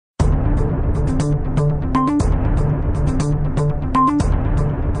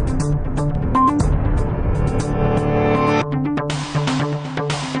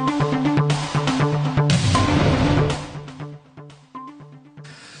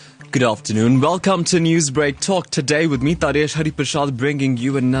Good afternoon. Welcome to Newsbreak Talk. Today with me, Taresh, Hareeparshad, bringing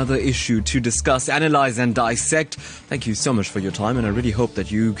you another issue to discuss, analyze and dissect. Thank you so much for your time, and I really hope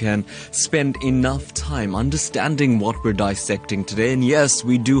that you can spend enough time understanding what we're dissecting today. And yes,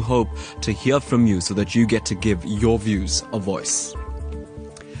 we do hope to hear from you so that you get to give your views a voice.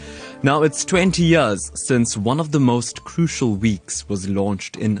 Now, it's 20 years since one of the most crucial weeks was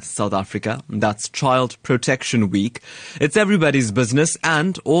launched in South Africa. That's Child Protection Week. It's everybody's business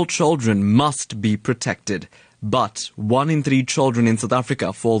and all children must be protected. But 1 in 3 children in South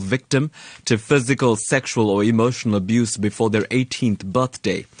Africa fall victim to physical, sexual or emotional abuse before their 18th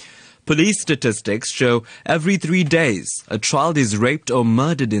birthday. Police statistics show every 3 days a child is raped or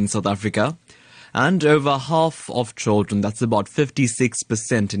murdered in South Africa. And over half of children, that's about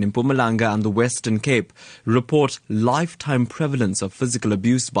 56% in Mpumalanga and the Western Cape, report lifetime prevalence of physical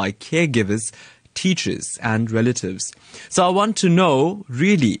abuse by caregivers, teachers and relatives. So I want to know,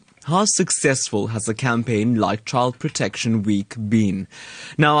 really, how successful has a campaign like Child Protection Week been?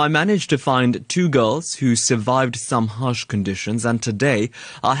 Now, I managed to find 2 girls who survived some harsh conditions and today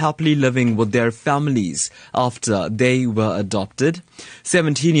are happily living with their families after they were adopted.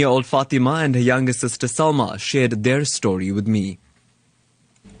 17-year-old Fatima and her younger sister Salma shared their story with me.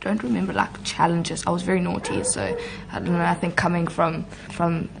 Don't remember challenges. I was very naughty, so I don't know, I think coming from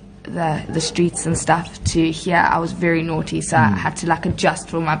the streets and stuff to here, I was very naughty, so I had to adjust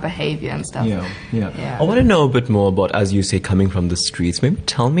for my behavior and stuff. Yeah. I want to know a bit more about, as you say, coming from the streets. Maybe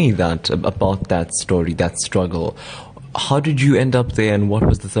tell me about that story, that struggle. How did you end up there and what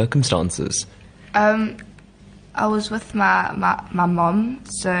was the circumstances? I was with my mom,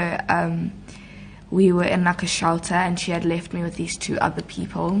 so we were in a shelter and she had left me with these 2 other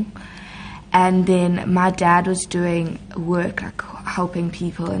people. And then my dad was doing work, helping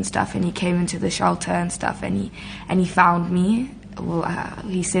people and stuff, and he came into the shelter and stuff, and he found me. Well,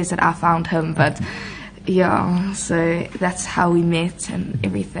 he says that I found him, but yeah, so that's how we met and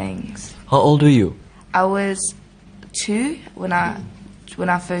everything. How old were you? I was 2 when I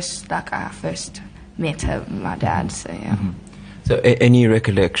first met him, my dad. So yeah. So any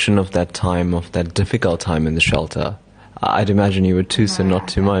recollection of that time, of that difficult time in the shelter? I'd imagine you were 2, so not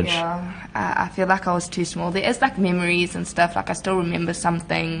too much. Yeah. I feel like I was too small. There is memories and stuff, I still remember some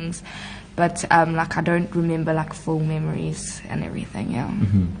things, but I don't remember full memories and everything, yeah.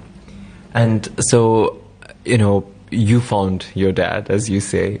 And so, you found your dad, as you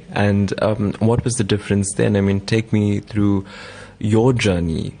say, and what was the difference then? I mean, take me through your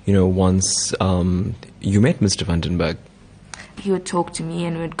journey, once you met Mr. Vandenberg. He would talk to me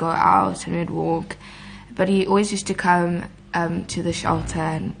and we'd go out and we'd walk, but he always used to come to the shelter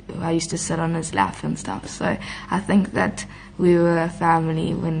and I used to sit on his lap and stuff. So I think that we were a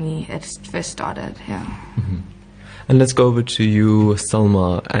family when we first started, yeah. And let's go over to you,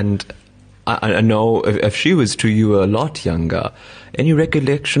 Salma. And I know if she was 2, you were a lot younger. Any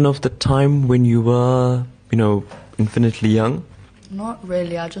recollection of the time when you were, infinitely young? Not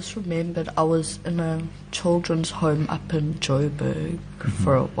really. I just remembered I was in a children's home up in Joburg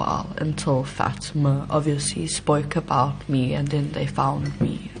for a while until Fatima obviously spoke about me and then they found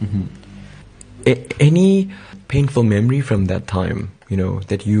me. Any painful memory from that time,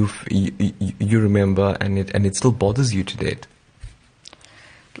 that you remember and it still bothers you to date?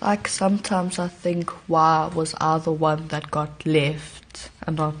 Sometimes I think, why was I the one that got left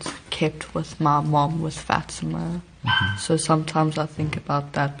and not kept with my mom, with Fatima? So sometimes I think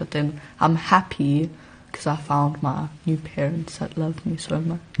about that, but then I'm happy because I found my new parents that love me so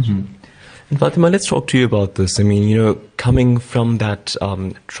much. And Fatima, let's talk to you about this. I mean, coming from that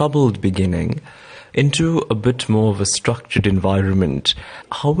troubled beginning into a bit more of a structured environment,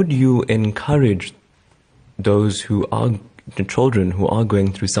 how would you encourage those children who are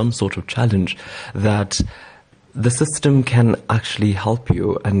going through some sort of challenge that the system can actually help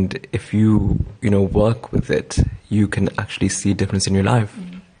you, and if you work with it, you can actually see a difference in your life?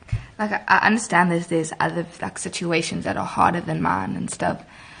 I understand there's other situations that are harder than mine and stuff,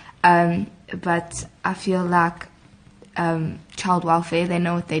 but I feel child welfare, they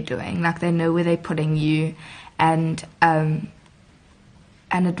know what they're doing, they know where they're putting you, and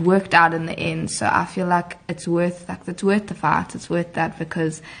it worked out in the end. So I feel it's worth the fight. It's worth that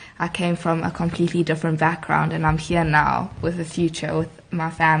because I came from a completely different background and I'm here now with a future, with my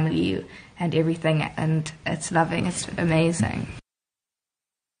family and everything, and it's loving. It's amazing.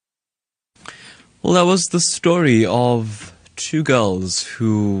 Well, that was the story of 2 girls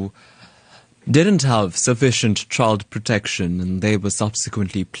who didn't have sufficient child protection, and they were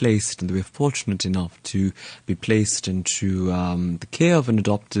subsequently placed, and they were fortunate enough to be placed into the care of an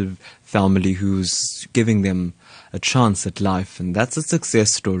adoptive family who's giving them a chance at life. And that's a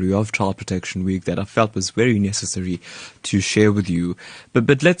success story of Child Protection Week that I felt was very necessary to share with you.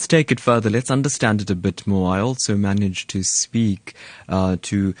 But let's take it further. Let's understand it a bit more. I also managed to speak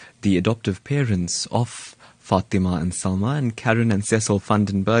to the adoptive parents of Fatima and Salma, and Karen and Cecil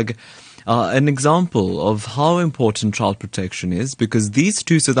Vandenberg. An example of how important child protection is, because these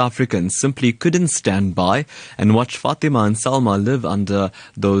two South Africans simply couldn't stand by and watch Fatima and Salma live under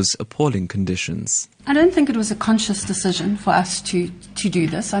those appalling conditions. I don't think it was a conscious decision for us to do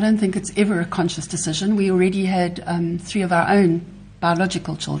this. I don't think it's ever a conscious decision. We already had 3 of our own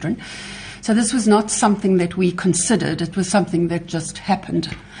biological children. So this was not something that we considered. It was something that just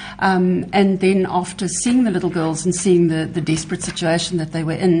happened. And then after seeing the little girls and seeing the desperate situation that they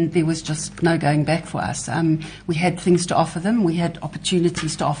were in, there was just no going back for us. We had things to offer them. We had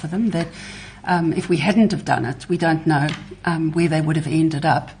opportunities to offer them that if we hadn't have done it, we don't know where they would have ended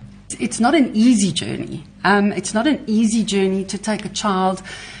up. It's not an easy journey. It's not an easy journey to take a child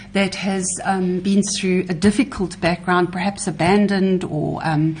that has been through a difficult background, perhaps abandoned or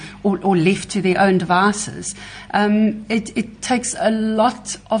left to their own devices. It takes a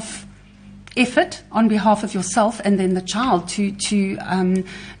lot of effort on behalf of yourself and then the child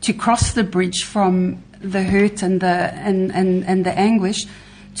to cross the bridge from the hurt and the anguish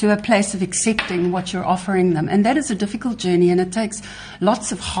to a place of accepting what you're offering them. And that is a difficult journey, and it takes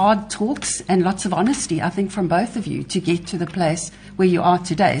lots of hard talks and lots of honesty, I think, from both of you to get to the place where you are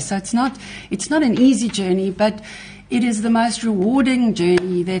today. So it's not an easy journey, but it is the most rewarding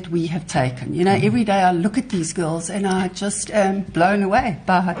journey that we have taken. You know, every day I look at these girls and I just am blown away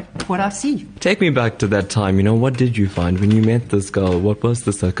by what I see. Take me back to that time. You know, what did you find when you met this girl? What was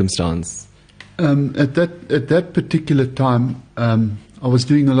the circumstance? At that particular time, I was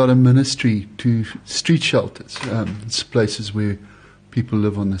doing a lot of ministry to street shelters. It's places where people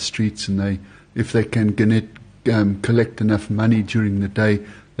live on the streets, and if they can collect enough money during the day,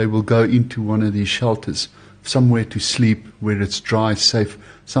 they will go into one of these shelters, somewhere to sleep, where it's dry, safe.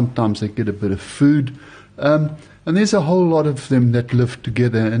 Sometimes they get a bit of food. And there's a whole lot of them that live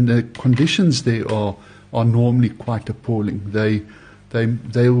together, and the conditions there are normally quite appalling. They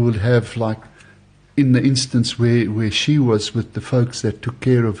would have, like, in the instance where she was with the folks that took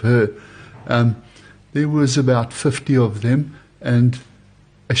care of her, there was about 50 of them, and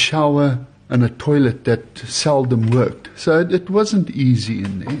a shower and a toilet that seldom worked. So it wasn't easy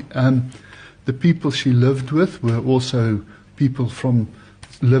in there. The people she lived with were also people from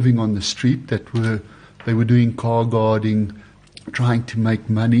living on the street they were doing car guarding, trying to make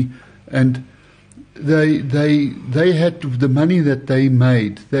money, and they had the money that they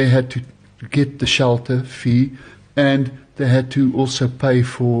made. They had to get the shelter fee, and they had to also pay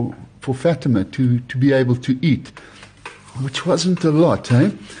for Fatima to be able to eat, which wasn't a lot, eh?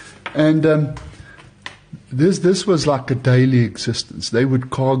 And this was like a daily existence. They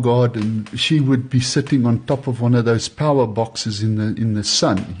would car guard, and she would be sitting on top of one of those power boxes in the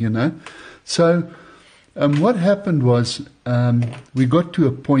sun, you know. So what happened was we got to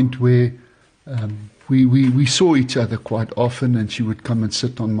a point where we saw each other quite often, and she would come and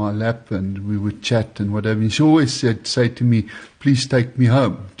sit on my lap, and we would chat and whatever. And she always say to me, "Please take me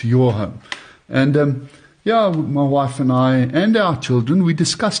home, to your home." And my wife and I and our children,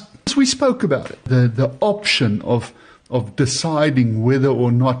 we spoke about it. The option of deciding whether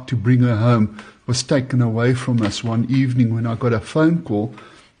or not to bring her home was taken away from us one evening when I got a phone call,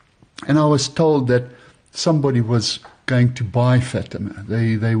 and I was told that somebody was going to buy Fatima.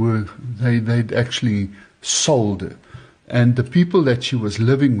 They'd actually sold her, and the people that she was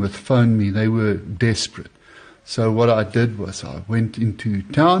living with phoned me. They were desperate. So what I did was I went into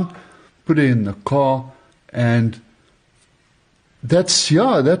town, put her in the car, and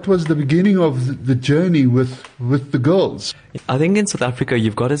that was the beginning of the journey with the girls. I think in South Africa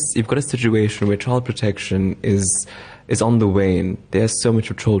you've got a situation where child protection is on the wane. There's so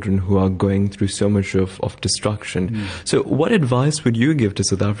much of children who are going through so much of destruction. So what advice would you give to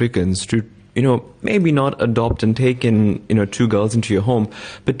South Africans to, maybe not adopt and take in, 2 girls into your home,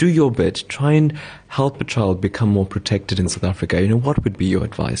 but do your bit, try and help a child become more protected in South Africa? What would be your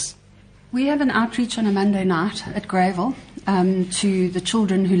advice? We have an outreach on a Monday night at Greyville to the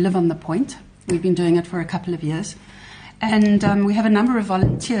children who live on the point. We've been doing it for a couple of years. And we have a number of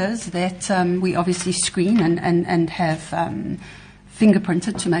volunteers that we obviously screen and have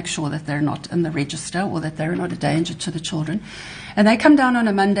fingerprinted to make sure that they're not in the register or that they're not a danger to the children. And they come down on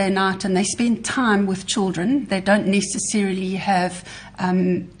a Monday night and they spend time with children. They don't necessarily have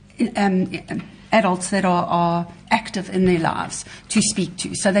adults that are active active in their lives to speak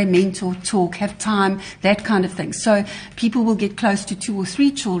to. So they mentor, talk, have time, that kind of thing. So people will get close to 2 or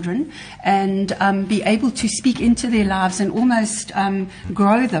 3 children and be able to speak into their lives and almost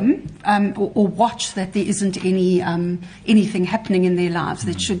grow them or watch that there isn't anything happening in their lives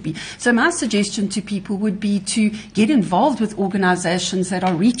that should be. So my suggestion to people would be to get involved with organizations that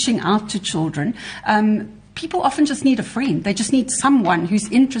are reaching out to children. People often just need a friend. They just need someone who's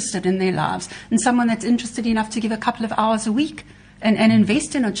interested in their lives and someone that's interested enough to give a couple of hours a week and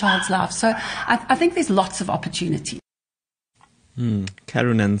invest in a child's life. So I think there's lots of opportunity.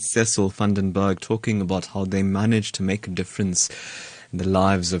 Karen and Cecil Vandenberg talking about how they managed to make a difference in the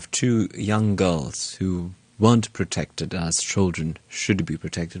lives of 2 young girls who weren't protected as children should be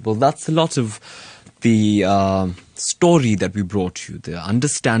protected. Well, that's a lot of the story that we brought you, the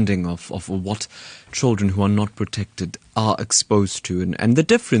understanding of what children who are not protected are exposed to and the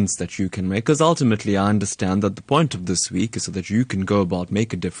difference that you can make. Because ultimately, I understand that the point of this week is so that you can go about,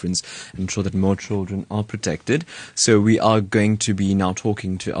 make a difference, and ensure that more children are protected. So we are going to be now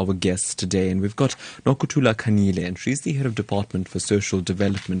talking to our guests today, and we've got Nokuthula Khanyile, and she's the head of Department for Social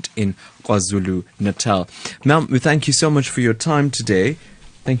Development in KwaZulu-Natal. Ma'am, we thank you so much for your time today.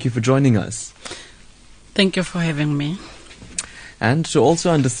 Thank you for joining us. Thank you for having me. And to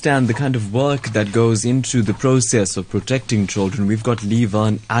also understand the kind of work that goes into the process of protecting children, we've got Lee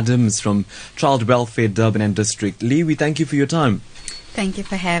Van Adams from Child Welfare Durban and District. Lee, we thank you for your time. Thank you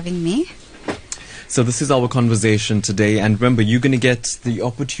for having me. So this is our conversation today, and remember, you're going to get the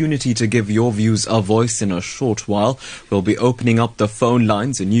opportunity to give your views a voice in a short while. We'll be opening up the phone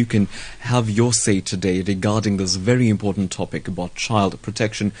lines, and you can have your say today regarding this very important topic about child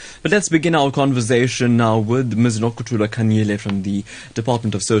protection. But let's begin our conversation now with Ms. Nokuthula Khanyile from the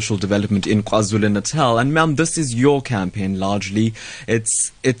Department of Social Development in KwaZulu-Natal. And ma'am, this is your campaign largely.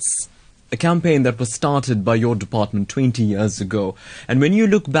 It's a campaign that was started by your department 20 years ago. And when you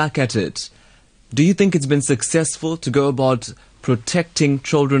look back at it, do you think it's been successful to go about protecting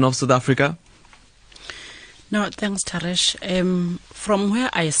children of South Africa? No, thanks, Taresh. From where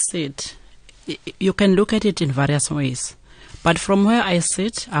I sit, you can look at it in various ways. But from where I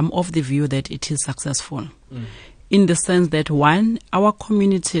sit, I'm of the view that it is successful. In the sense that, one, our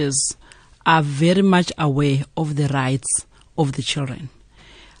communities are very much aware of the rights of the children.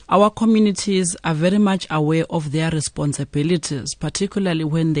 Our communities are very much aware of their responsibilities, particularly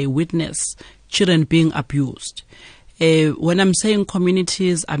when they witness children being abused. When I'm saying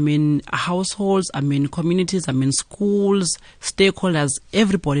communities, I mean households, I mean communities, I mean schools, stakeholders,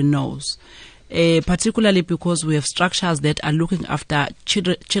 everybody knows. Particularly because we have structures that are looking after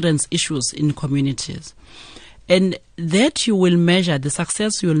children's issues in communities. And that you will measure, the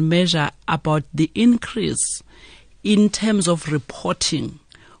success you will measure about the increase in terms of reporting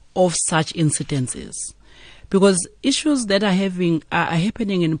of such incidences. Because issues that are happening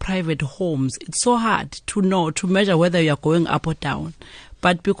in private homes, it's so hard to measure whether you are going up or down.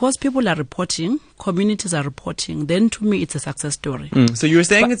 But because people are reporting, communities are reporting, then to me it's a success story. So you're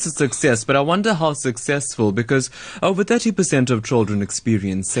saying it's a success, but I wonder how successful, because over 30% of children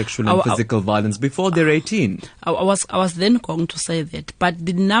experience sexual and physical violence before they're 18. I was then going to say that, but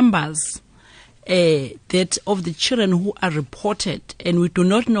the numbers that of the children who are reported, and we do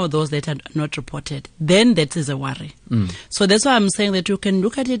not know those that are not reported, then that is a worry. So that's why I'm saying that you can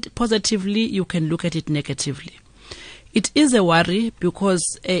look at it positively, you can look at it negatively. It is a worry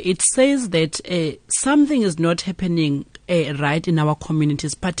because it says that something is not happening right in our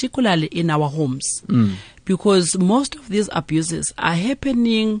communities, particularly in our homes, because most of these abuses are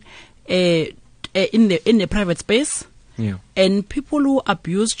happening in the private space. Yeah. And people who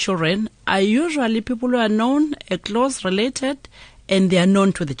abuse children are usually people who are known, close related, and they are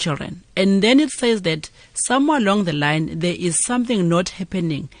known to the children. And then it says that somewhere along the line, there is something not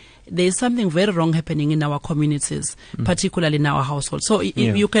happening. There is something very wrong happening in our communities, particularly in our households. So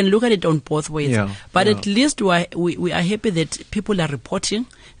you can look at it on both ways. But at least we are happy that people are reporting.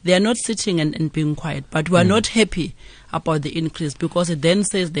 They are not sitting and being quiet. But we are not happy about the increase, because it then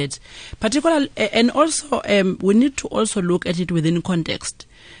says that particularly, and also we need to also look at it within context.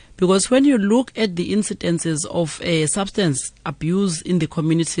 Because when you look at the incidences of substance abuse in the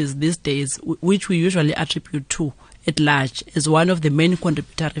communities these days, which we usually attribute to at large as one of the main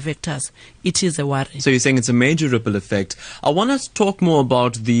contributory factors, it is a worry. So you're saying it's a major ripple effect. I want us to talk more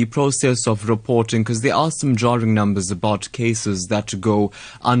about the process of reporting, because there are some jarring numbers about cases that go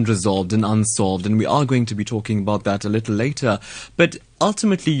unresolved and unsolved, and we are going to be talking about that a little later. But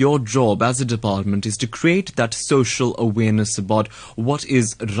ultimately your job as a department is to create that social awareness about what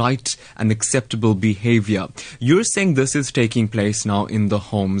is right and acceptable behavior. You're saying this is taking place now in the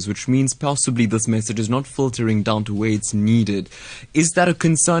homes, which means possibly this message is not filtering down to where it's needed. Is that a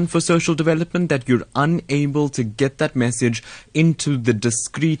concern for social development, that you're unable to get that message into the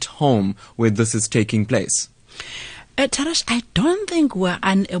discrete home where this is taking place? Taresh, I don't think we're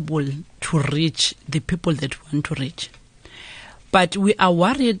unable to reach the people that we want to reach. But we are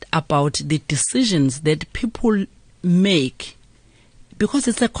worried about the decisions that people make, because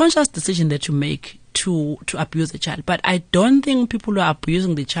it's a conscious decision that you make to abuse a child. But I don't think people who are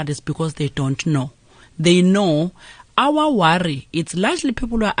abusing the child is because they don't know. They know. Our worry, it's largely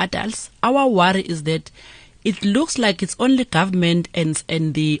people who are adults. Our worry is that it looks like it's only government and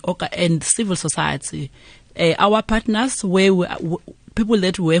civil society, our partners, people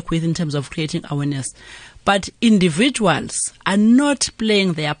that we work with in terms of creating awareness. But individuals are not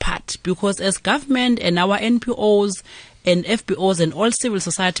playing their part, because as government and our NPOs and FBOs and all civil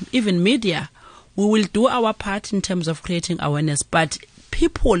society, even media, we will do our part in terms of creating awareness. But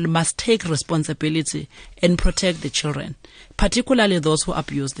people must take responsibility and protect the children, particularly those who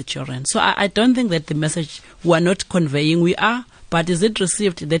abuse the children. So I don't think that the message we are not conveying, we are, but is it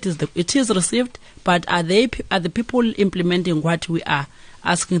received? It is received, but are the people implementing what we are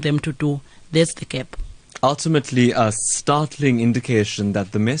asking them to do? That's the gap. Ultimately, a startling indication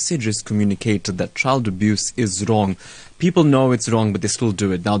that the message is communicated that child abuse is wrong. People know it's wrong, but they still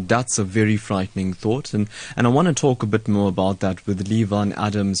do it. Now, that's a very frightening thought. And I want to talk a bit more about that with Levan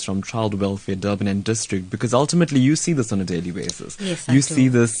Adams from Child Welfare, Durban and District, because ultimately you see this on a daily basis. Yes, you see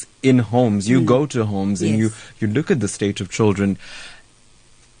this in homes. You go to homes and Yes. you look at the state of children.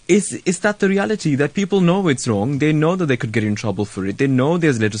 Is that the reality, that people know it's wrong? They know that they could get in trouble for it. They know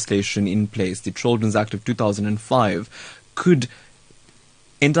there's legislation in place. The Children's Act of 2005 could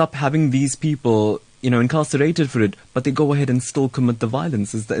end up having these people, incarcerated for it, but they go ahead and still commit the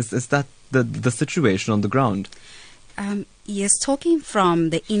violence. Is that the situation on the ground? Yes, talking from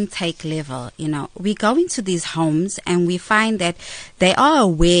the intake level, we go into these homes and we find that they are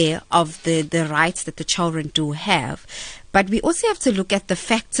aware of the rights that the children do have. But we also have to look at the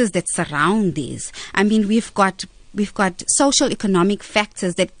factors that surround these. I mean, we've got social economic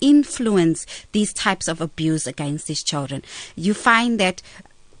factors that influence these types of abuse against these children. You find that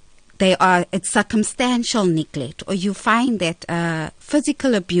it's circumstantial neglect, or you find that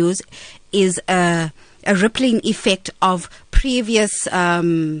physical abuse is a rippling effect of previous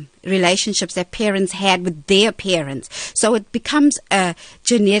relationships that parents had with their parents. So it becomes a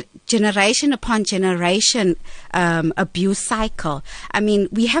generation upon generation abuse cycle. I mean,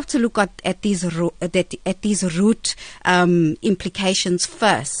 we have to look at these root implications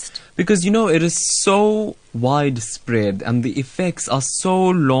first. Because, it is so widespread and the effects are so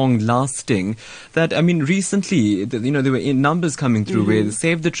long-lasting that, recently, there were numbers coming through where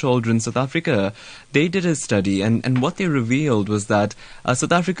Save the Children South Africa, they did a study and what they revealed was that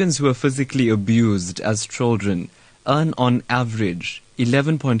South Africans who are physically abused as children earn on average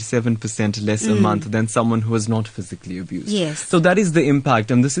 11.7% less a month than someone who was not physically abused. Yes. So that is the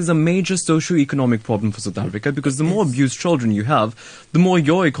impact, and this is a major socio-economic problem for South Africa, because the more abused children you have, the more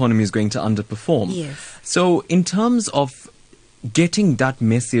your economy is going to underperform. Yes. So in terms of getting that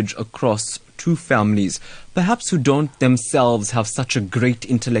message across to families, perhaps who don't themselves have such a great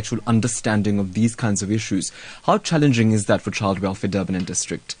intellectual understanding of these kinds of issues, how challenging is that for Child Welfare Durban and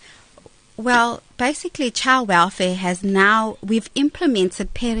District? Well, basically, Child Welfare we've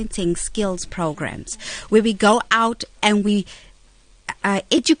implemented parenting skills programs where we go out and we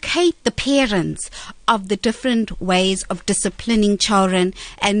educate the parents of the different ways of disciplining children,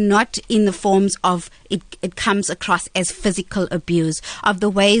 and not in the forms of it comes across as physical abuse, of the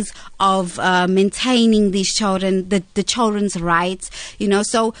ways of maintaining these children, the children's rights,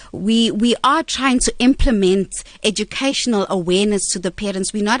 so we are trying to implement educational awareness to the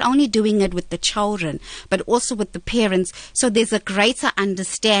parents. We're not only doing it with the children, but also with the parents, so there's a greater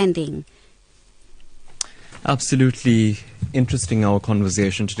understanding. Absolutely interesting, our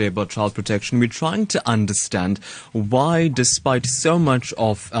conversation today about child protection. We're trying to understand why, despite so much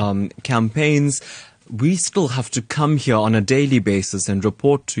of campaigns, we still have to come here on a daily basis and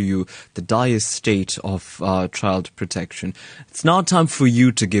report to you the dire state of child protection. It's now time for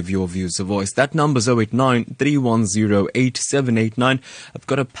you to give your views a voice. That number's 089-310-8789. I've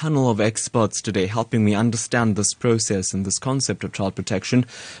got a panel of experts today helping me understand this process and this concept of child protection,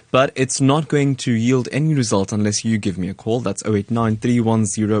 but it's not going to yield any result unless you give me a call. That's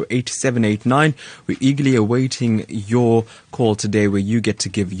 089-310-8789. We're eagerly awaiting your call today, where you get to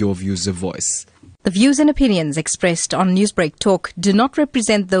give your views a voice. The views and opinions expressed on Newsbreak Talk do not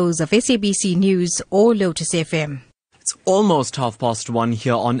represent those of SABC News or Lotus FM. It's almost 1:30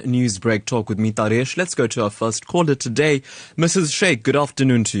 here on Newsbreak Talk with me, Taresh. Let's go to our first caller today. Mrs. Sheikh, good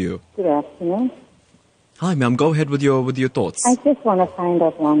afternoon to you. Good afternoon. Hi, ma'am. Go ahead with your thoughts. I just want to find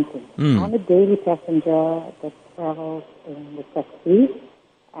out one thing. I'm a daily passenger that travels in the taxi,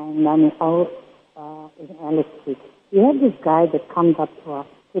 and I'm out in Alice Street. We have this guy that comes up to us,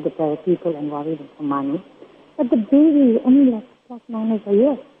 to the people, and worries them for money. But the baby is only like ±1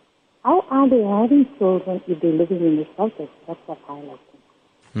 year. How are they having children if they're living in the shelters? That's what I like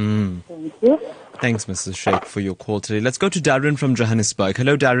to know. Thank you. Thanks, Mrs. Sheikh, for your call today. Let's go to Darren from Johannesburg.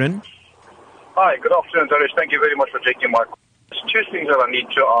 Hello, Darren. Hi, good afternoon, Taresh. Thank you very much for taking my call. There's two things that I need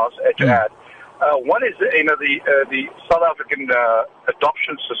to add. One is, the South African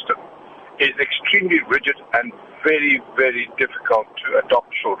adoption system is extremely rigid and very, very difficult to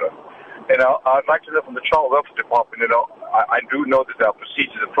adopt children. I'd like to know from the Child Welfare Department, I do know that there are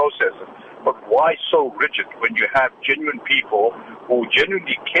procedures and processes, but why so rigid when you have genuine people who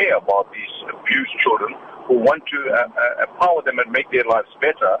genuinely care about these abused children, who want to empower them and make their lives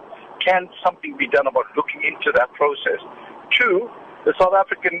better? Can something be done about looking into that process? Two, the South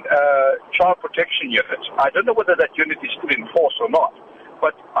African Child Protection Unit. I don't know whether that unit is still in force or not,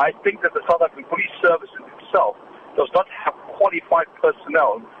 but I think that the South African Police Service itself does not have qualified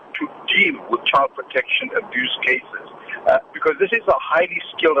personnel to deal with child protection abuse cases, because this is a highly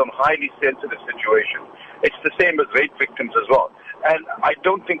skilled and highly sensitive situation. It's the same as rape victims as well. And I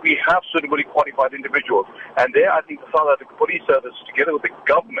don't think we have suitably qualified individuals. And there, I think the South African Police Service, together with the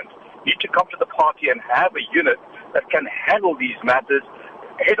government, need to come to the party and have a unit that can handle these matters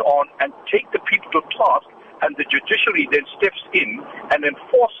head on and take the people to task, and the judiciary then steps in and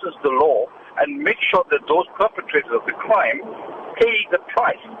enforces the law and make sure that those perpetrators of the crime pay the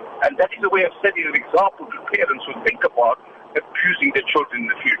price. And that is a way of setting an example to parents who think about abusing their children in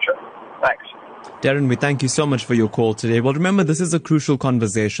the future. Thanks. Darren, we thank you so much for your call today. Well, remember, this is a crucial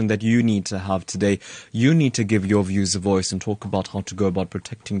conversation that you need to have today. You need to give your views a voice and talk about how to go about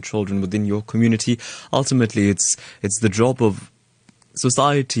protecting children within your community. Ultimately, it's the job of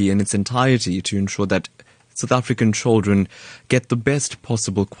society in its entirety to ensure that South African children get the best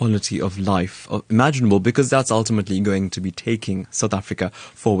possible quality of life imaginable, because that's ultimately going to be taking South Africa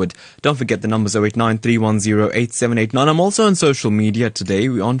forward. Don't forget the numbers 089-310-8789. I'm also on social media today.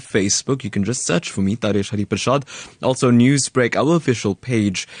 We're on Facebook. You can just search for me, Taresh Hareeparshad. Also, Newsbreak, our official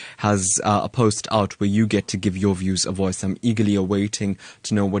page, has a post out where you get to give your views a voice. I'm eagerly awaiting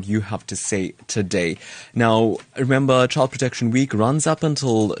to know what you have to say today. Now, remember, Child Protection Week runs up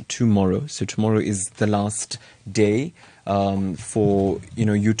until tomorrow. So tomorrow is the last day for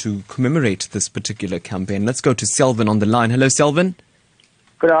you to commemorate this particular campaign. Let's go to Selvin on the line. Hello, Selvin.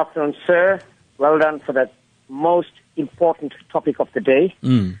 Good afternoon, sir. Well done for that most important topic of the day.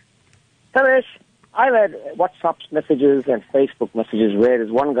 Taresh, I've had WhatsApp messages and Facebook messages where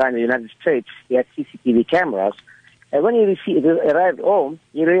there's one guy in the United States, he had CCTV cameras, and when he arrived home,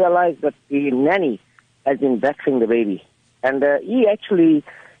 he realized that the nanny has been battering the baby. And he actually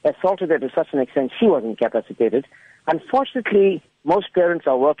assaulted her to such an extent she was incapacitated. Unfortunately, most parents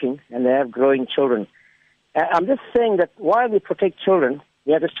are working and they have growing children. I'm just saying that while we protect children,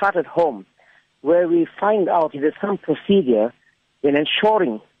 we have to start at home, where we find out if there's some procedure in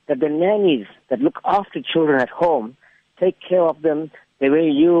ensuring that the nannies that look after children at home take care of them the way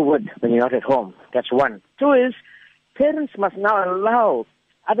you would when you're not at home. That's one. Two is, parents must now allow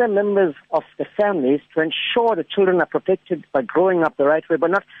other members of the families to ensure the children are protected by growing up the right way, but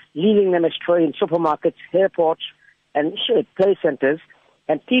not leaving them astray in supermarkets, airports, and play centers,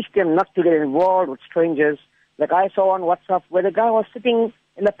 and teach them not to get involved with strangers. Like I saw on WhatsApp where the guy was sitting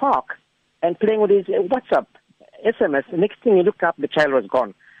in the park and playing with his WhatsApp SMS. The next thing he looked up, the child was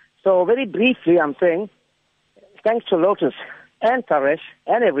gone. So very briefly, I'm saying, thanks to Lotus and Taresh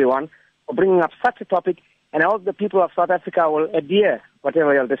and everyone for bringing up such a topic, and I hope the people of South Africa will adhere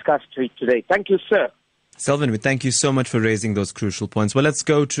whatever you'll discuss today. Thank you, sir. Selvin, we thank you so much for raising those crucial points. Well, let's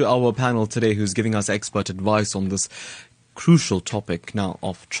go to our panel today who's giving us expert advice on this crucial topic now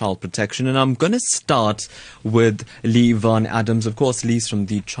of child protection. And I'm going to start with Lee Van Adams. Of course, Lee's from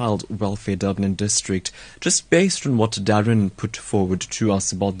the Child Welfare Dublin District. Just based on what Darren put forward to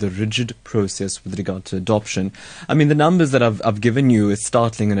us about the rigid process with regard to adoption, I mean, the numbers that I've given you is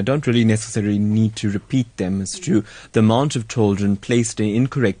startling, and I don't really necessarily need to repeat them as to the amount of children placed in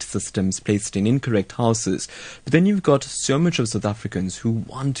incorrect systems, placed in incorrect houses. But then you've got so much of South Africans who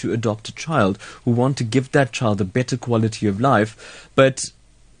want to adopt a child, who want to give that child a better quality of life, but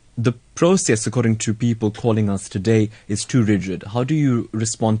the process, according to people calling us today, is too rigid. How do you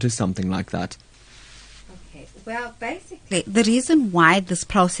respond to something like that? Well, basically, the reason why this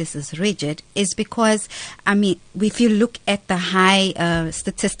process is rigid is because, I mean, if you look at the high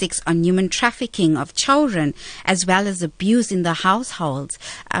statistics on human trafficking of children as well as abuse in the households,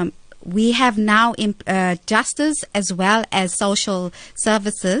 we have now justice as well as social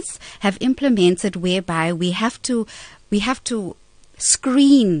services have implemented whereby we have to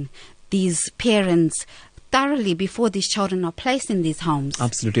screen these parents thoroughly before these children are placed in these homes.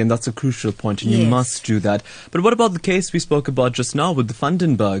 Absolutely, and that's a crucial point, and you must do that. But what about the case we spoke about just now with the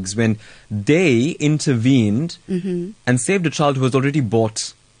Vandenbergs, when they intervened and saved a child who was already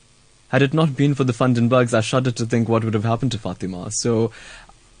bought? Had it not been for the Vandenbergs, I shudder to think what would have happened to Fatima. So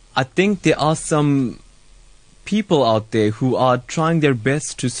I think there are some people out there who are trying their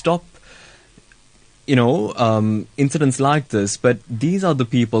best to stop incidents like this, but these are the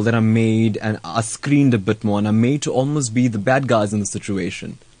people that are made and are screened a bit more and are made to almost be the bad guys in the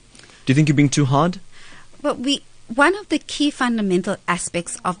situation. Do you think you're being too hard? But one of the key fundamental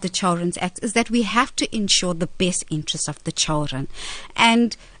aspects of the Children's Act is that we have to ensure the best interests of the children.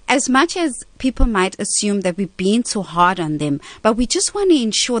 And as much as people might assume that we're being too hard on them, but we just want to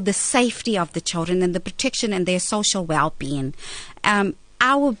ensure the safety of the children and the protection and their social well-being.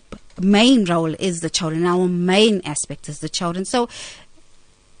 Our main role is the children. Our main aspect is the children. So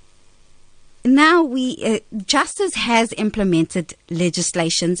now justice has implemented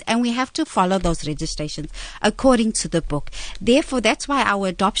legislations, and we have to follow those legislations according to the book. Therefore, that's why our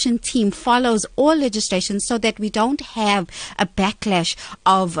adoption team follows all legislation so that we don't have a backlash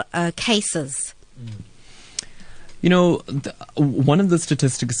of cases. One of the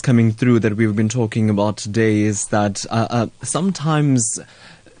statistics coming through that we've been talking about today is that sometimes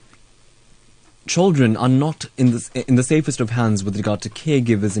children are not in the safest of hands with regard to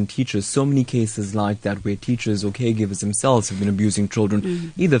caregivers and teachers. So many cases like that where teachers or caregivers themselves have been abusing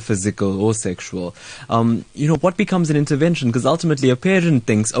children, either physical or sexual. What becomes an intervention? Because ultimately a parent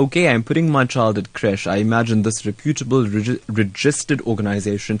thinks, okay, I'm putting my child at creche. I imagine this reputable, registered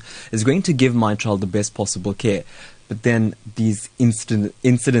organization is going to give my child the best possible care. But then these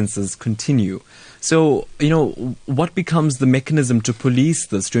incidences continue. So, what becomes the mechanism to police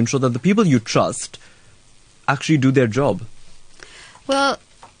this, to ensure that the people you trust actually do their job? Well,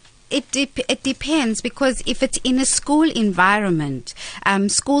 it depends, because if it's in a school environment,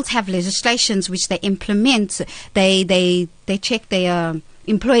 schools have legislations which they implement. They check their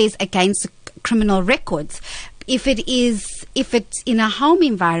employees against criminal records. If it's in a home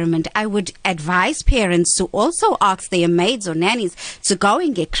environment, I would advise parents to also ask their maids or nannies to go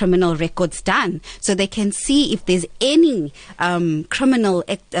and get criminal records done so they can see if there's any criminal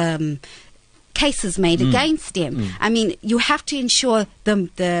cases made against them. I mean, you have to ensure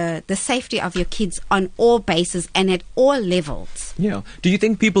the safety of your kids on all bases and at all levels. Yeah. Do you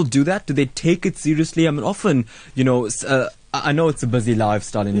think people do that? Do they take it seriously? I mean, often, I know it's a busy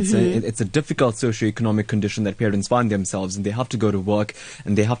lifestyle and it's a difficult socioeconomic condition that parents find themselves in. They have to go to work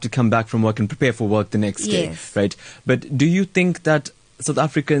and they have to come back from work and prepare for work the next day, right? But do you think that South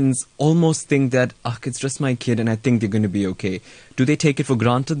Africans almost think that, it's just my kid and I think they're going to be okay? Do they take it for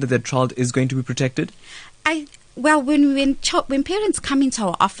granted that their child is going to be protected? Well, when parents come into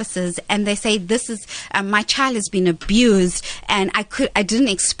our offices and they say, "This is my child has been abused," and I didn't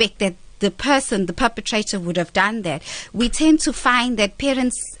expect that the perpetrator would have done that, we tend to find that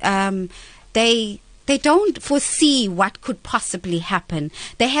parents, they don't foresee what could possibly happen.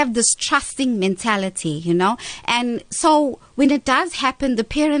 They have this trusting mentality, and so when it does happen, the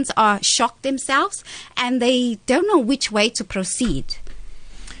parents are shocked themselves and they don't know which way to proceed.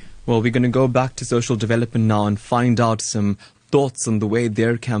 Well, we're going to go back to social development now and find out some thoughts on the way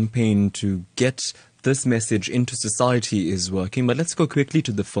their campaign to get this message into society is working. But let's go quickly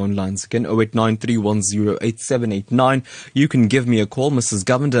to the phone lines again. 0893108789. You can give me a call. Mrs.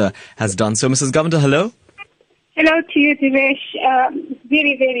 Govender has done so. Mrs. Govender, hello. Hello to you, Taresh.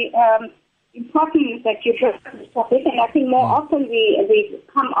 Very, very important that you brought this topic, and I think more often we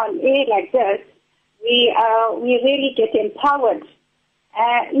come on air like this, we really get empowered.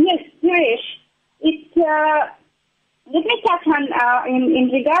 Yes, Taresh, let me start on in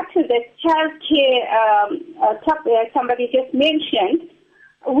regard to the child care topic somebody just mentioned.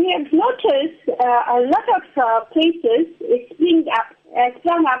 We have noticed a lot of places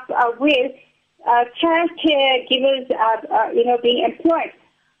sprung up where child care givers are being employed.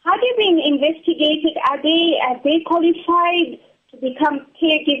 How they being investigated? Are they qualified to become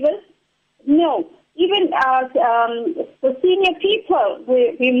caregivers? No. Even for senior people,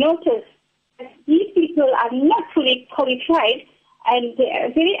 we've noticed these people are not fully qualified and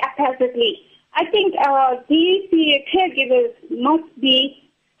very haphazardly. I think these caregivers must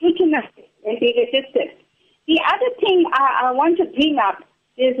be scrutinized and be registered. The other thing I want to bring up,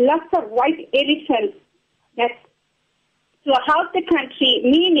 there's lots of white elephants that throughout the country,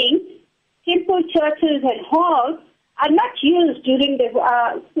 meaning temple churches and halls are not used during the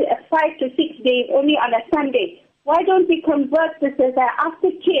 5 to 6 days, only on a Sunday. Why don't we convert this as an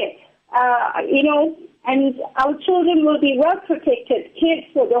aftercare, and our children will be well protected, kids,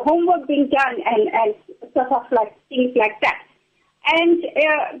 for the homework being done and sort of like things like that. And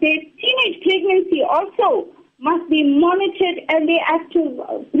the teenage pregnancy also must be monitored, and they have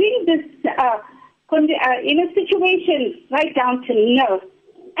to bring this situation right down to no.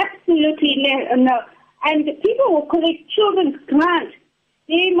 Absolutely no. And people who collect children's grants,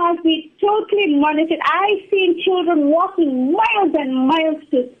 they must be totally monitored. I've seen children walking miles and miles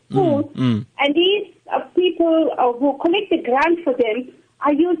to school, and these people who collect the grant for them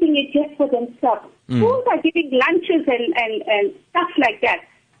are using it just for themselves. Schools are giving lunches and stuff like that.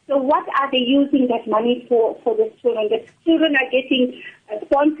 So what are they using that money for the children? The children are getting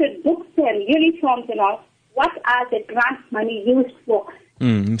sponsored books and uniforms and all. What are the grant money used for?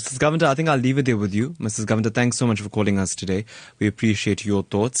 Mrs. Governor, I think I'll leave it there with you. Mrs. Governor, thanks so much for calling us today. We appreciate your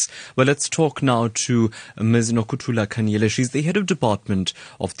thoughts. Well, let's talk now to Ms. Nokuthula Khanyile. She's the head of department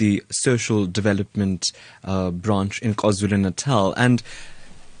of the Social Development branch in KwaZulu-Natal. And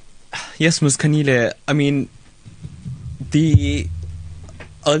yes, Ms. Khanyile, I mean,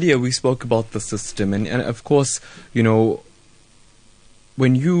 earlier we spoke about the system, and of course,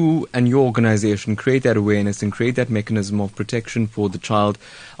 when you and your organization create that awareness and create that mechanism of protection for the child,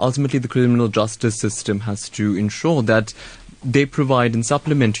 ultimately the criminal justice system has to ensure that they provide and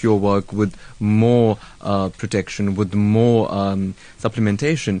supplement your work with more protection, with more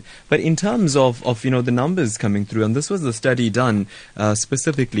supplementation. But in terms of the numbers coming through, and this was a study done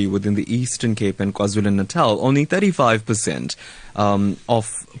specifically within the Eastern Cape and KwaZulu-Natal, only 35%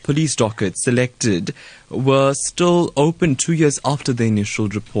 of police dockets selected were still open 2 years after the initial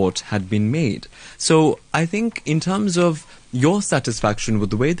report had been made. So I think in terms of your satisfaction with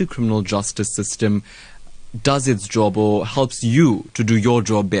the way the criminal justice system does its job or helps you to do your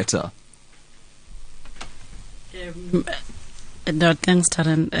job better? No, thanks,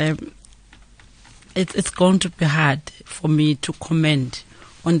 Taran. It's going to be hard for me to comment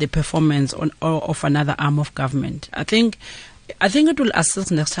on the performance of another arm of government. I think it will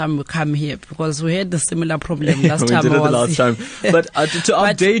assist next time we come here, because we had the similar problem last time. We did it the last time. But to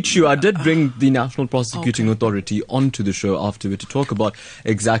update you, I did bring the National Prosecuting Authority onto the show afterward to talk about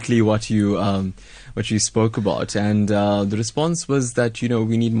exactly what you spoke about, and the response was that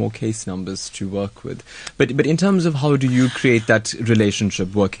we need more case numbers to work with. But in terms of how do you create that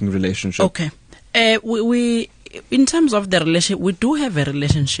working relationship? Okay, we in terms of the relationship, we do have a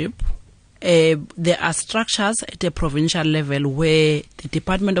relationship. There are structures at a provincial level where the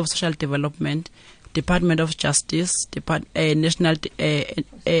Department of Social Development, Department of Justice, National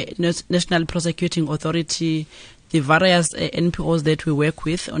Prosecuting Authority, the various NPOs that we work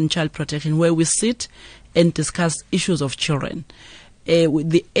with on child protection, where we sit and discuss issues of children, with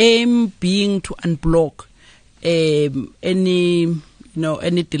the aim being to unblock any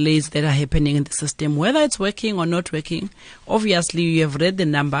delays that are happening in the system, whether it's working or not working. Obviously, you have read the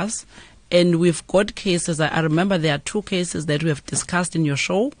numbers, and we've got cases. I remember there are 2 cases that we have discussed in your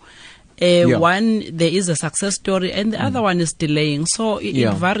show. One, there is a success story, and the other one is delaying. So it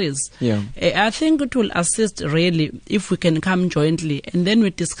varies. I think it will assist really if we can come jointly, and then we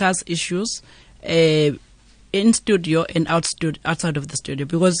discuss issues in studio and outside of the studio,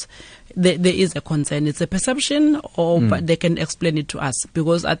 because there is a concern. It's a perception, but they can explain it to us,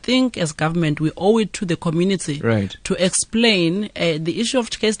 because I think as government we owe it to the community to explain the issue of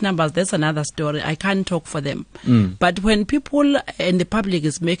case numbers. That's another story. I can't talk for them. But when people and the public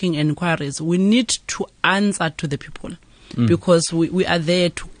is making inquiries, we need to answer to the people, because we are there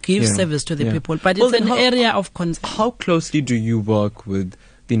to give service to the people. But it's an area of concern. How closely do you work with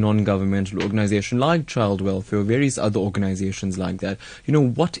the non-governmental organization like Child Welfare, various other organizations like that?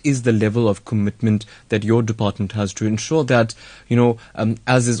 What is the level of commitment that your department has to ensure that,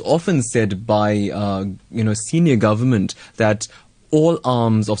 as is often said by, senior government, that all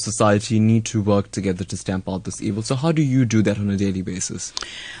arms of society need to work together to stamp out this evil? So how do you do that on a daily basis?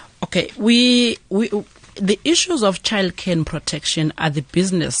 Okay, the issues of child care and protection are the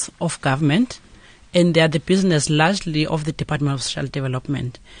business of government, and they are the business largely of the Department of Social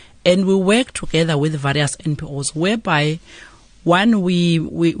Development. And we work together with various NPOs, whereby one, we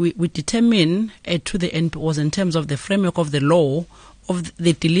determine to the NPOs in terms of the framework of the law of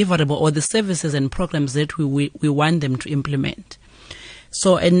the deliverable or the services and programs that we want them to implement.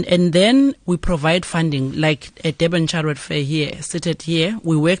 So, and then we provide funding, like at Durban Child Welfare here, seated here.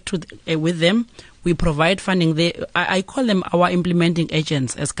 We work with them. We provide funding. I call them our implementing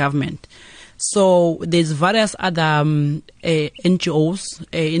agents as government. So there's various other NGOs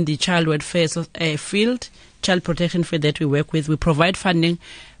in the child welfare field, child protection field that we work with. We provide funding.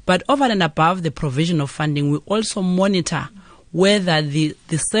 But over and above the provision of funding, we also monitor whether the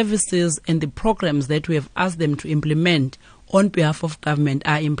services and the programs that we have asked them to implement on behalf of government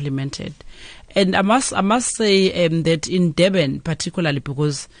are implemented. And I must say that in Durban particularly,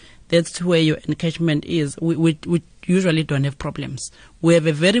 because that's where your engagement is, we usually don't have problems. We have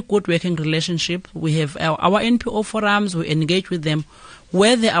a very good working relationship. We have our NPO forums. We engage with them.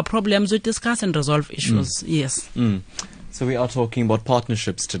 Where there are problems, we discuss and resolve issues. Yes. So we are talking about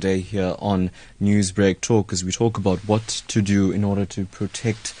partnerships today here on Newsbreak Talk, as we talk about what to do in order to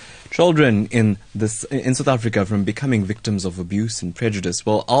protect children in South Africa from becoming victims of abuse and prejudice.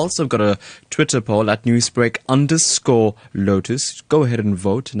 Well, I also got a Twitter poll at Newsbreak_Lotus. Go ahead and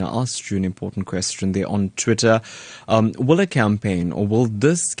vote. And I asked you an important question there on Twitter. Will a campaign, or will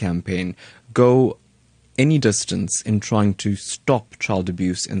this campaign, go any distance in trying to stop child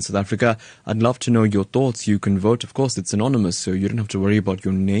abuse in South Africa? I'd love to know your thoughts. You can vote. Of course, it's anonymous, so you don't have to worry about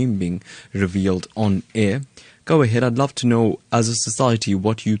your name being revealed on air. Go ahead. I'd love to know, as a society,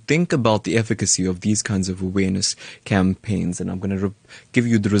 what you think about the efficacy of these kinds of awareness campaigns. And I'm going to give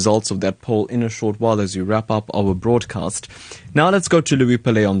you the results of that poll in a short while as we wrap up our broadcast. Now let's go to Louis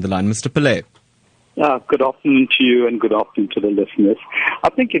Pillay on the line. Mr. Pillay. Good afternoon to you and good afternoon to the listeners. I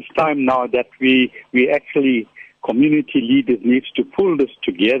think it's time now that we actually, community leaders need to pull this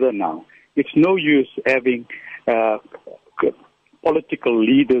together now. It's no use having political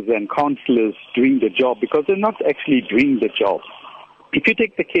leaders and councillors doing the job, because they're not actually doing the job. If you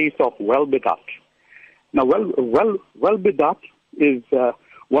take the case of Welbedat. Now, Welbedat is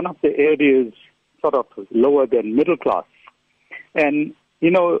one of the areas sort of lower than middle class. And,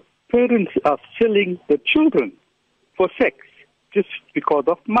 parents are selling the children for sex just because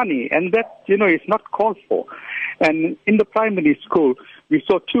of money. And that, is not called for. And in the primary school, we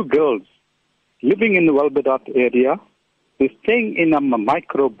saw two girls living in the Welbedat area. They're staying in a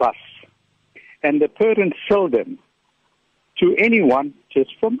microbus. And the parents sell them to anyone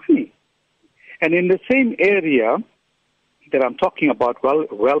just for money. And in the same area that I'm talking about,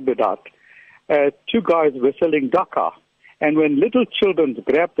 Welbedat, two guys were selling Dhaka. And when little children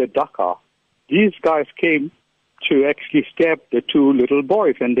grabbed the Dhaka, these guys came to actually stab the two little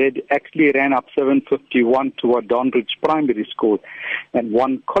boys. And they actually ran up 751 toward Donridge Primary School, and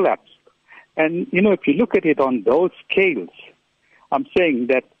one collapsed. And, if you look at it on those scales, I'm saying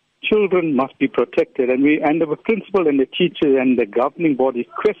that children must be protected. And the principal and the teacher and the governing body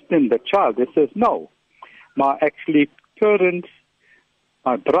question the child. They says, no, my actually parents,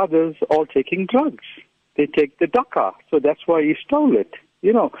 my brothers, all taking drugs. They take the Dhaka, so that's why he stole it.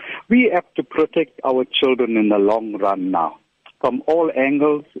 We have to protect our children in the long run now, from all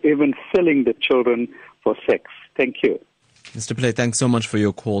angles, even selling the children for sex. Thank you. Mr. Pillay, thanks so much for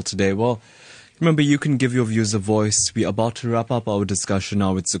your call today. Well, remember, you can give your views a voice. We're about to wrap up our discussion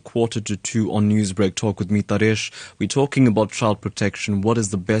now. It's 1:45 on Newsbreak Talk with me, Taresh. We're talking about child protection. What is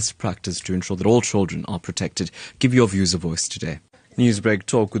the best practice to ensure that all children are protected? Give your views a voice today. Newsbreak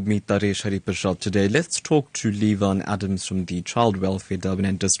Talk with me, Taresh Hareeparshad today. Let's talk to Levan Adams from the Child Welfare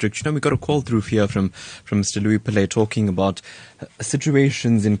Durban District. We got a call through here from Mr. Louis Pillay talking about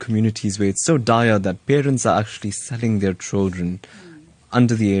situations in communities where it's so dire that parents are actually selling their children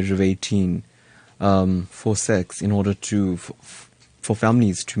under the age of 18 for sex in order for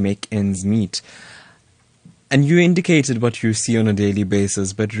families to make ends meet. And you indicated what you see on a daily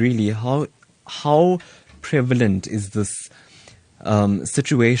basis, but really, how prevalent is this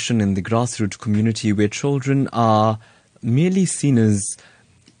situation in the grassroots community where children are merely seen as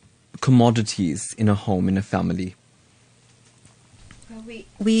commodities in a home, in a family? Well,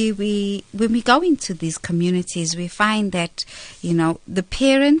 when we go into these communities, we find that, the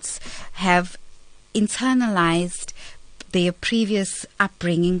parents have internalized their previous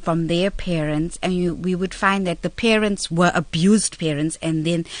upbringing from their parents, and we would find that the parents were abused parents, and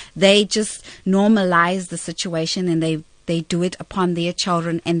then they just normalize the situation and they do it upon their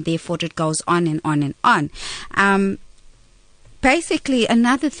children, and therefore it goes on and on and on. Basically,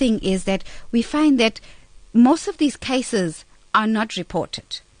 another thing is that we find that most of these cases are not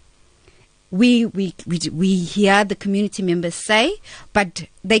reported. We hear the community members say, but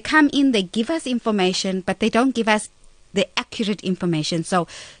they come in, they give us information, but they don't give us the accurate information. So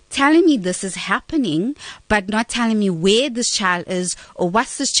telling me this is happening, but not telling me where this child is or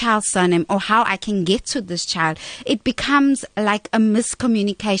what's this child's surname or how I can get to this child, it becomes like a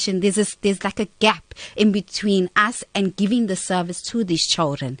miscommunication. There's like a gap in between us and giving the service to these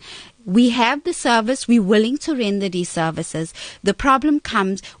children. We have the service, we're willing to render these services. The problem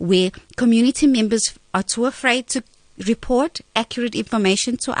comes where community members are too afraid to report accurate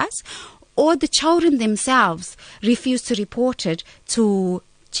information to us, or the children themselves refuse to report it to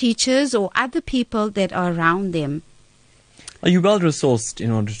teachers or other people that are around them. Are you well resourced in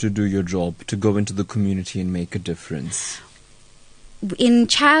order to do your job, to go into the community and make a difference? In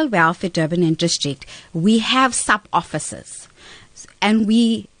Child Welfare Durban and District, we have sub-offices. And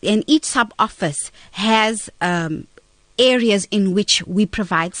each sub-office has areas in which we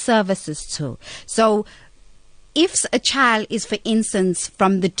provide services to. So if a child is, for instance,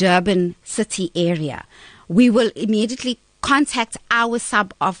 from the Durban city area, we will immediately contact our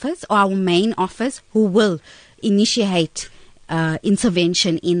sub-office or our main office, who will initiate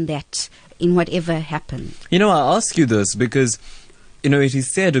intervention in whatever happens. You know, I ask you this because, you know, it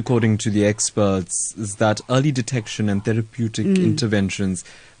is said, according to the experts, is that early detection and therapeutic interventions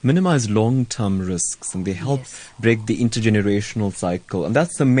minimize long-term risks, and they help break the intergenerational cycle. And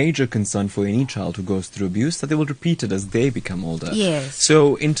that's the major concern for any child who goes through abuse, that they will repeat it as they become older. Yes.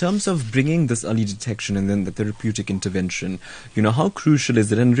 So in terms of bringing this early detection and then the therapeutic intervention, you know, how crucial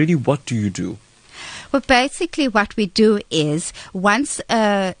is it, and really what do you do? Well, basically what we do is, once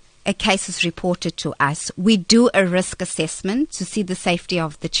a case is reported to us, we do a risk assessment to see the safety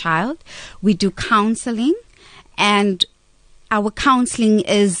of the child. We do counseling, and our counseling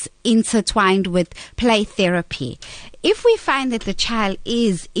is intertwined with play therapy. If we find that the child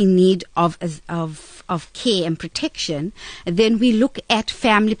is in need of care and protection, then we look at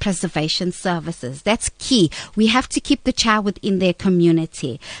family preservation services. That's key. We have to keep the child within their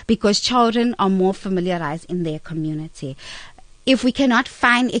community, because children are more familiarized in their community. If we cannot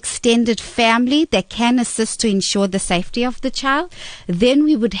find extended family that can assist to ensure the safety of the child, then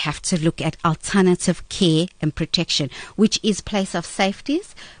we would have to look at alternative care and protection, which is place of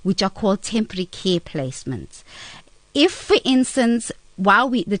safeties, which are called temporary care placements. If, for instance, while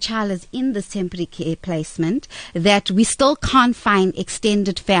the child is in this temporary care placement, that we still can't find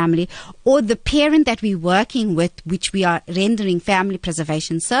extended family, or the parent that we're working with, which we are rendering family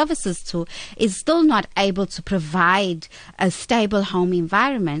preservation services to, is still not able to provide a stable home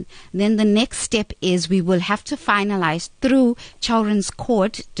environment, then the next step is we will have to finalize through Children's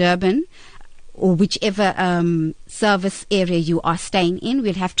Court, Durban, or whichever service area you are staying in,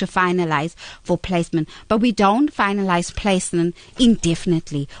 we'll have to finalize for placement. But we don't finalize placement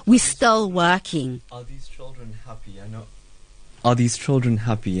indefinitely. We're still working. Are these children happy? Are these children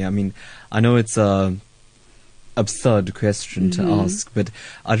happy? I mean, I know it's a absurd question to ask, but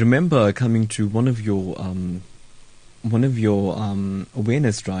I remember coming to one of your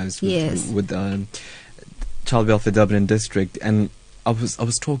awareness drives with Child Welfare Durban and District, and I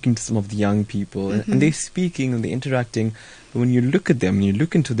was talking to some of the young people, and they're speaking and they're interacting. But when you look at them, when you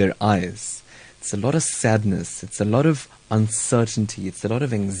look into their eyes, it's a lot of sadness, it's a lot of uncertainty, it's a lot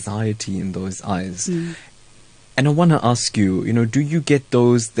of anxiety in those eyes. And I want to ask you, you know, do you get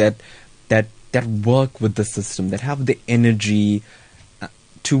those that work with the system, that have the energy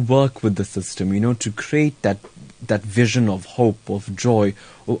to work with the system, you know, to create that vision of hope, of joy,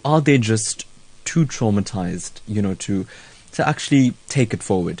 or are they just too traumatized, you know, to actually take it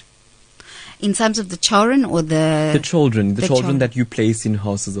forward? In terms of the children or the children that you place in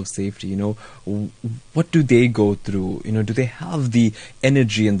houses of safety, you know, what do they go through? You know, do they have the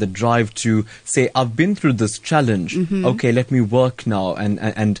energy and the drive to say, I've been through this challenge, okay, let me work now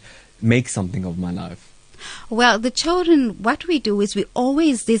and make something of my life? Well, the children, what we do is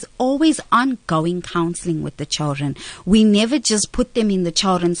there's always ongoing counseling with the children. We never just put them in the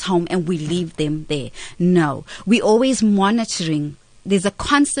children's home and we leave them there. No, we always monitoring. There's a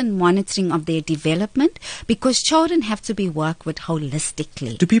constant monitoring of their development, because children have to be worked with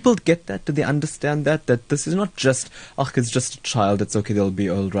holistically. Do people get that? Do they understand that this is not just, it's just a child, it's okay, they'll be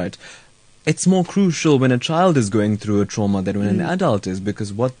all right? It's more crucial when a child is going through a trauma than when an adult is,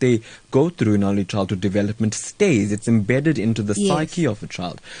 because what they go through in early childhood development stays. It's embedded into the psyche of a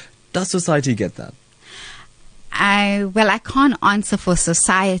child. Does society get that? I can't answer for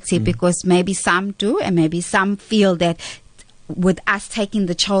society, because maybe some do and maybe some feel that with us taking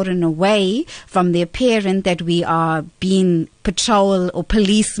the children away from their parent, that we are being patrol or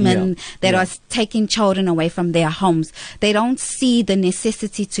policemen that are taking children away from their homes. They don't see the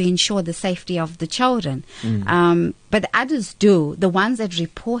necessity to ensure the safety of the children. But others do. The ones that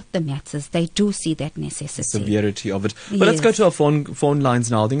report the matters, they do see that necessity. Severity of it. But let's go to our phone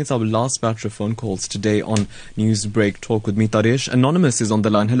lines now. I think it's our last batch of phone calls today on Newsbreak Talk with me, Taresh. Anonymous is on the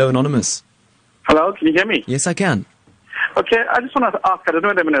line. Hello, Anonymous. Hello, can you hear me? Yes, I can. Okay, I just want to ask, I don't know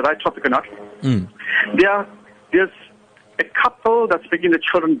if I'm in the right topic or not. There's a couple that's making the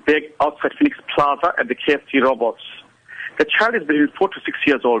children beg outside Phoenix Plaza at the KFC robots. The child is between 4 to 6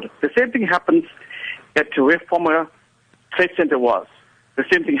 years old. The same thing happens at where former Trade Center was. The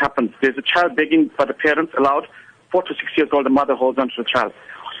same thing happens. There's a child begging for the parents allowed, 4 to 6 years old, the mother holds on to the child.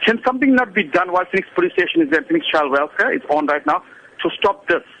 Can something not be done while Phoenix Police Station is there, Phoenix Child Welfare is on right now, to stop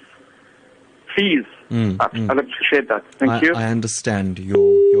this? Please. I'd appreciate that. Thank you. I understand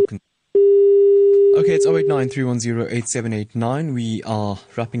your Okay, it's 089-310-8789. We are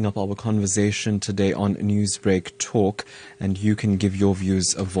wrapping up our conversation today on Newsbreak Talk, and you can give your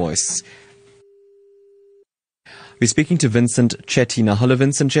views a voice. We're speaking to Vincent Chetty now. Hello,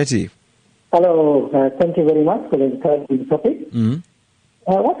 Vincent Chetty. Hello. Thank you very much for the encouraging topic.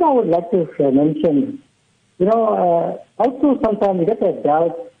 What I would like to mention, also sometimes we get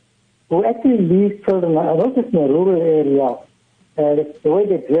adults who actually leave children, I notice in a rural area, the way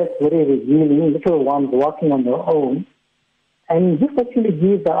they dress very revealing, little ones walking on their own. And this actually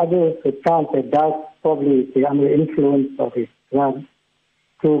gives the others a chance, adults probably under the influence of his drugs,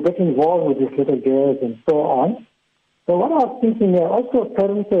 to get involved with these little girls and so on. So what I was thinking here, also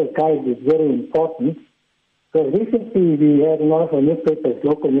parental guide is very important. Because recently we had in one of our newspapers,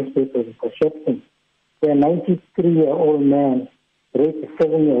 local newspapers in Shepton, where a 93-year-old man raped a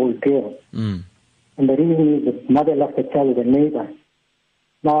 7-year-old girl. And the reason is the mother left the child with a neighbor.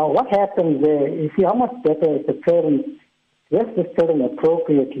 Now, what happens there, you see how much better if the parents dress the children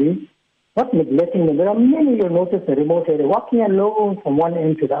appropriately, not neglecting them. There are many, you'll notice, in the remote area, walking alone from one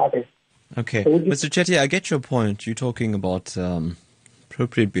end to the other. Okay. Mr. Chetty, I get your point. You're talking about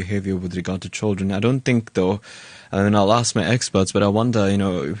appropriate behavior with regard to children. I don't think, though, and I'll ask my experts, but I wonder,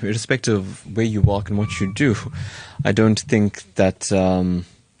 irrespective of where you walk and what you do, I don't think that...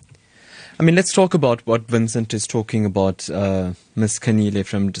 let's talk about what Vincent is talking about, Ms. Kanile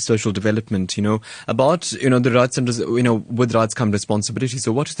from Social Development, about, the rights and, with rights come responsibility.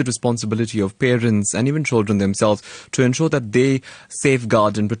 So what is the responsibility of parents and even children themselves to ensure that they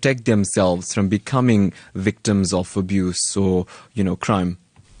safeguard and protect themselves from becoming victims of abuse or, crime?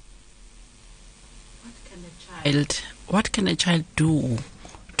 What can a child do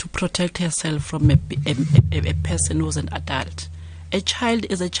to protect herself from a person who's an adult? A child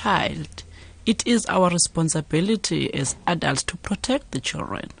is a child. It is our responsibility as adults to protect the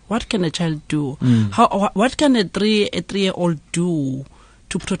children. What can a child do? What can a 3-year-old do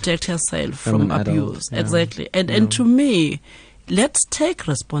to protect herself from abuse? Exactly. And to me, let's take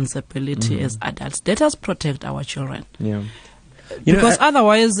responsibility as adults. Let us protect our children. Because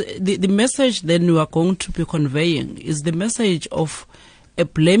otherwise, the message then we are going to be conveying is the message of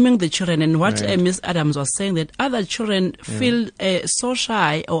blaming the children, and what Ms. Adams was saying, that other children feel so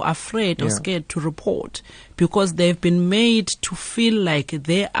shy or afraid or scared to report because they've been made to feel like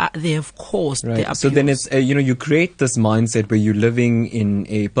they have caused the abuse. So then it's you create this mindset where you're living in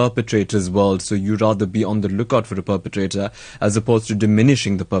a perpetrator's world, so you rather be on the lookout for a perpetrator as opposed to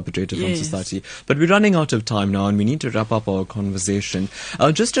diminishing the perpetrator from society. But we're running out of time now, and we need to wrap up our conversation.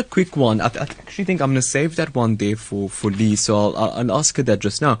 Just a quick one. I actually think I'm going to save that one there for Lee, so I'll ask her that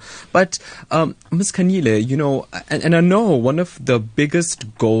just now. But Ms. Kanile, and I know one of the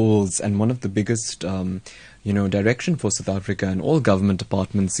biggest goals and one of the biggest direction for South Africa and all government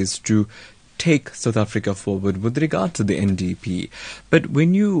departments is to take South Africa forward with regard to the NDP. But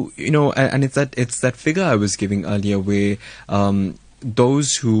when and it's that figure I was giving earlier where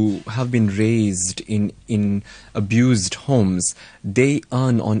those who have been raised in abused homes, they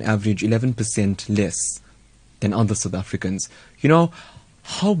earn on average 11% less than other South Africans.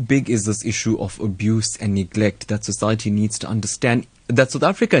 How big is this issue of abuse and neglect that society needs to understand, that South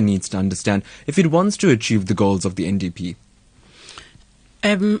Africa needs to understand if it wants to achieve the goals of the NDP?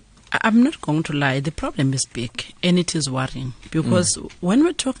 I'm not going to lie. The problem is big and it is worrying because when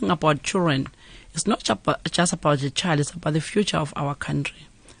we're talking about children, it's not just about the child, it's about the future of our country.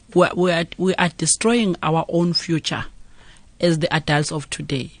 We are destroying our own future as the adults of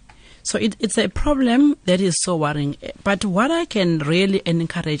today. So it's a problem that is so worrying. But what I can really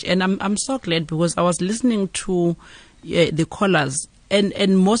encourage, and I'm so glad because I was listening to the callers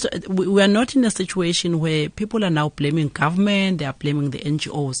And most, we are not in a situation where people are now blaming government, they are blaming the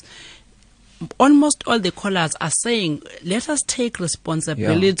NGOs. Almost all the callers are saying, let us take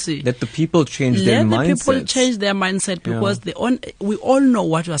responsibility. Yeah. Let the people change their mindset. Let the people change their mindset, because we all know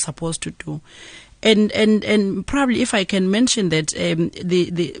what we are supposed to do. And probably, if I can mention that,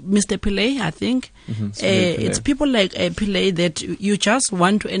 the Mr. Pillay, I think, it's people like Pillay that you just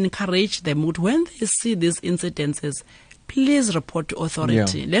want to encourage them. When they see these incidences, please report to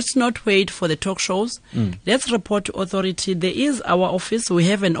authority. Yeah. Let's not wait for the talk shows. Let's report to authority. There is our office. We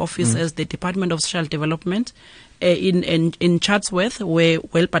have an office as the Department of Social Development in Chatsworth, where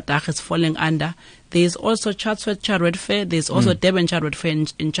Welpatach is falling under. There is also Chatsworth Charlotte Fair. There is also Durban Charlotte Fair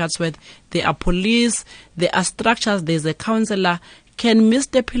in Chatsworth. There are police. There are structures. There is a counsellor. Can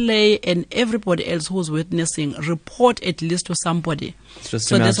Mr. Pillay and everybody else who's witnessing report at least to somebody? It's just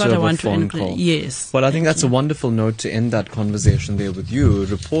so a that's matter what I of want a phone to call. Yes. Well, I think that's a wonderful note to end that conversation there with you.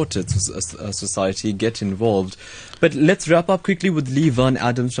 Report it to society, get involved. But let's wrap up quickly with Lee Van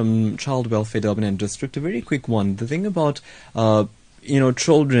Adams from Child Welfare Durban and District. A very quick one. The thing about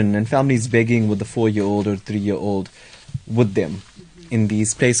children and families begging with a 4-year-old or 3-year-old with them in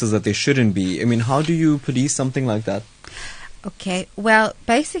these places that they shouldn't be. I mean, how do you police something like that? Okay, well,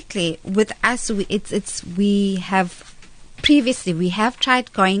 basically, with us, we have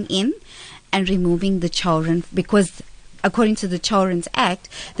tried going in and removing the children, because according to the Children's Act,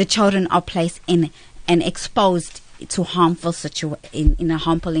 the children are placed in and exposed to harmful in a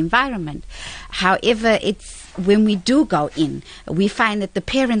harmful environment. However, it's when we do go in, we find that the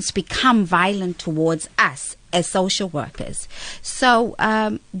parents become violent towards us as social workers. So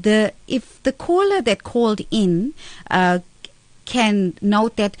if the caller that called in can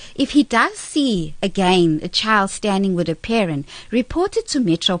note that if he does see again a child standing with a parent, report it to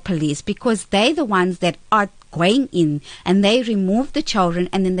Metro Police, because they're the ones that are going in and they remove the children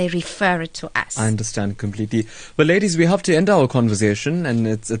and then they refer it to us. I understand completely. Well, ladies, we have to end our conversation, and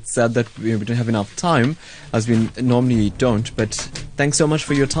it's sad that we don't have enough time, as we normally don't. But thanks so much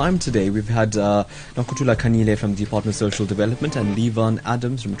for your time today. We've had Nokutula Kanile from the Department of Social Development and Lee Van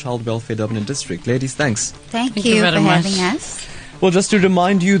Adams from Child Welfare Durban and District. Ladies, thanks. Thank you for having us. Well, just to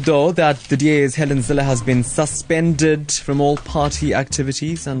remind you, though, that the DA's Helen Zille has been suspended from all party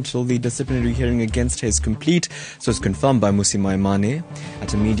activities until the disciplinary hearing against her is complete. So it's confirmed by Musi Maimane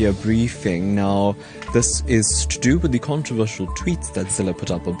at a media briefing. Now, this is to do with the controversial tweets that Zille put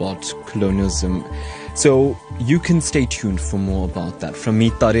up about colonialism. So you can stay tuned for more about that. From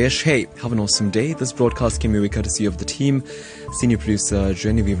me, Taresh, hey, have an awesome day. This broadcast came your way courtesy of the team, senior producer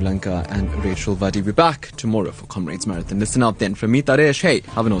Genevieve Lanka and Rachel Vadi. We're back tomorrow for Comrades Marathon. Listen up then. From me, Taresh, hey,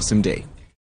 have an awesome day.